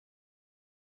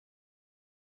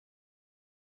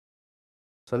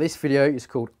So this video is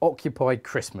called Occupy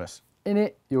Christmas. In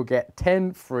it, you'll get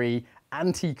 10 free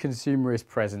anti-consumerist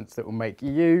presents that will make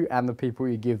you and the people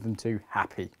you give them to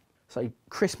happy. So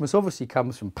Christmas obviously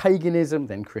comes from paganism,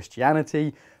 then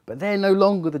Christianity, but they're no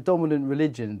longer the dominant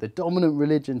religion. The dominant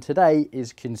religion today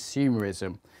is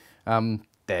consumerism.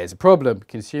 There's a problem.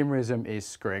 Consumerism is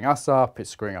screwing us up, it's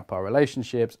screwing up our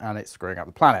relationships, and it's screwing up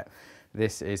the planet.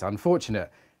 This is unfortunate.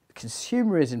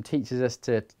 Consumerism teaches us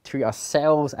to treat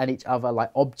ourselves and each other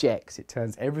like objects. It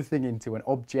turns everything into an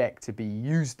object to be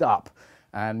used up.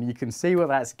 And you can see what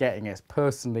that's getting us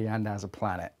personally and as a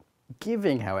planet.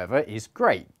 Giving, however, is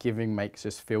great. Giving makes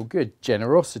us feel good.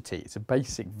 Generosity, it's a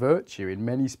basic virtue in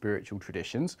many spiritual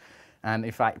traditions. And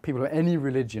in fact, people of any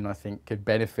religion, I think, could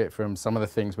benefit from some of the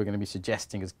things we're going to be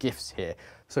suggesting as gifts here.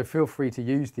 So feel free to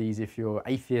use these if you're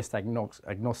atheist,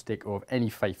 agnostic, or of any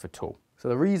faith at all. So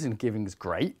the reason giving is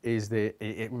great is that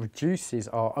it reduces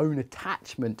our own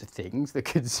attachment to things that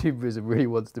consumerism really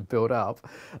wants to build up.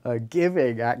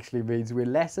 Giving actually means we're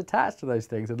less attached to those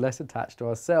things and less attached to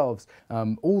ourselves.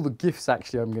 All the gifts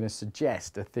actually I'm going to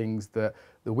suggest are things that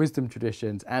the wisdom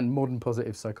traditions and modern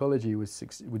positive psychology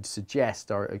would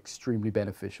suggest are extremely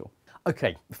beneficial.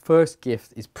 Okay, the first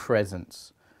gift is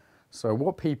presence. So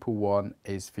what people want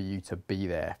is for you to be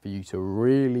there, for you to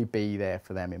really be there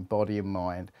for them in body and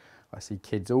mind. I see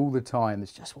kids all the time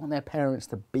that just want their parents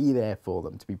to be there for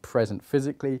them, to be present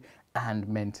physically and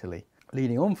mentally.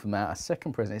 Leading on from that, a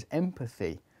second present is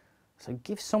empathy. So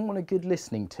give someone a good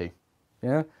listening to.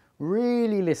 Yeah?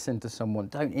 Really listen to someone.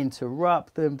 Don't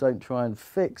interrupt them. Don't try and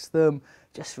fix them.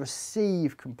 Just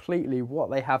receive completely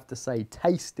what they have to say.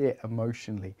 Taste it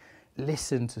emotionally.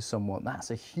 Listen to someone.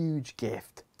 That's a huge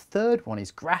gift. Third one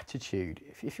is gratitude.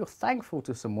 If you're thankful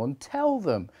to someone, tell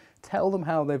them. Tell them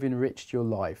how they've enriched your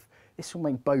life. This will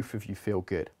make both of you feel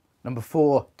good. Number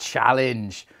 4,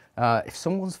 challenge. If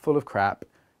someone's full of crap,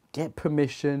 get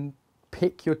permission,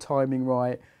 pick your timing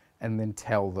right, and then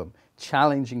tell them.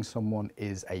 Challenging someone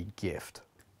is a gift.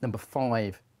 Number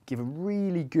 5, give a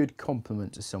really good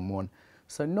compliment to someone.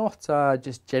 So not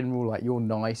just general like you're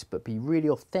nice, but be really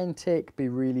authentic, be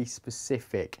really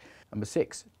specific. Number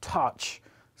 6, touch.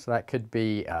 So that could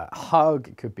be a hug,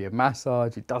 it could be a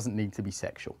massage, it doesn't need to be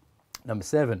sexual. Number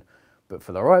 7, but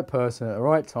for the right person at the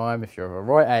right time, if you're of the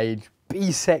right age,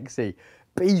 be sexy.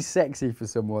 Be sexy for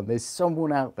someone. There's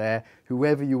someone out there,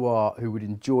 whoever you are, who would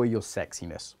enjoy your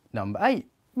sexiness. Number 8,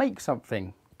 make something.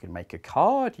 You can make a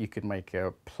card, you could make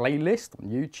a playlist on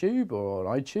YouTube or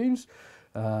on iTunes.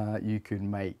 You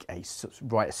can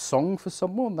write a song for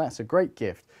someone. That's a great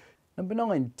gift. Number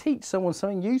 9, teach someone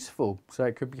something useful. So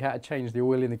it could be how to change the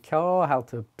oil in the car, how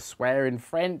to swear in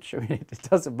French. I mean, it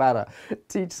doesn't matter.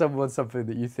 Teach someone something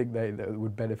that you think that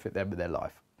would benefit them in their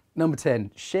life. Number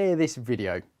 10, share this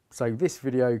video. So this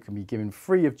video can be given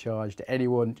free of charge to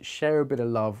anyone. Share a bit of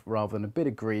love rather than a bit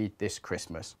of greed this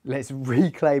Christmas. Let's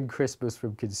reclaim Christmas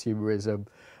from consumerism.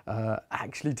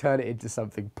 Actually turn it into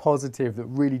something positive that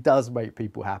really does make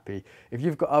people happy. If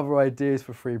you've got other ideas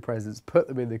for free presents, put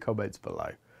them in the comments below.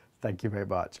 Thank you very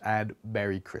much, and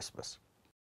Merry Christmas.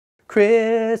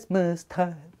 Christmas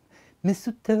time,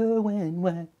 mistletoe and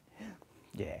wine.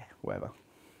 Yeah, whatever.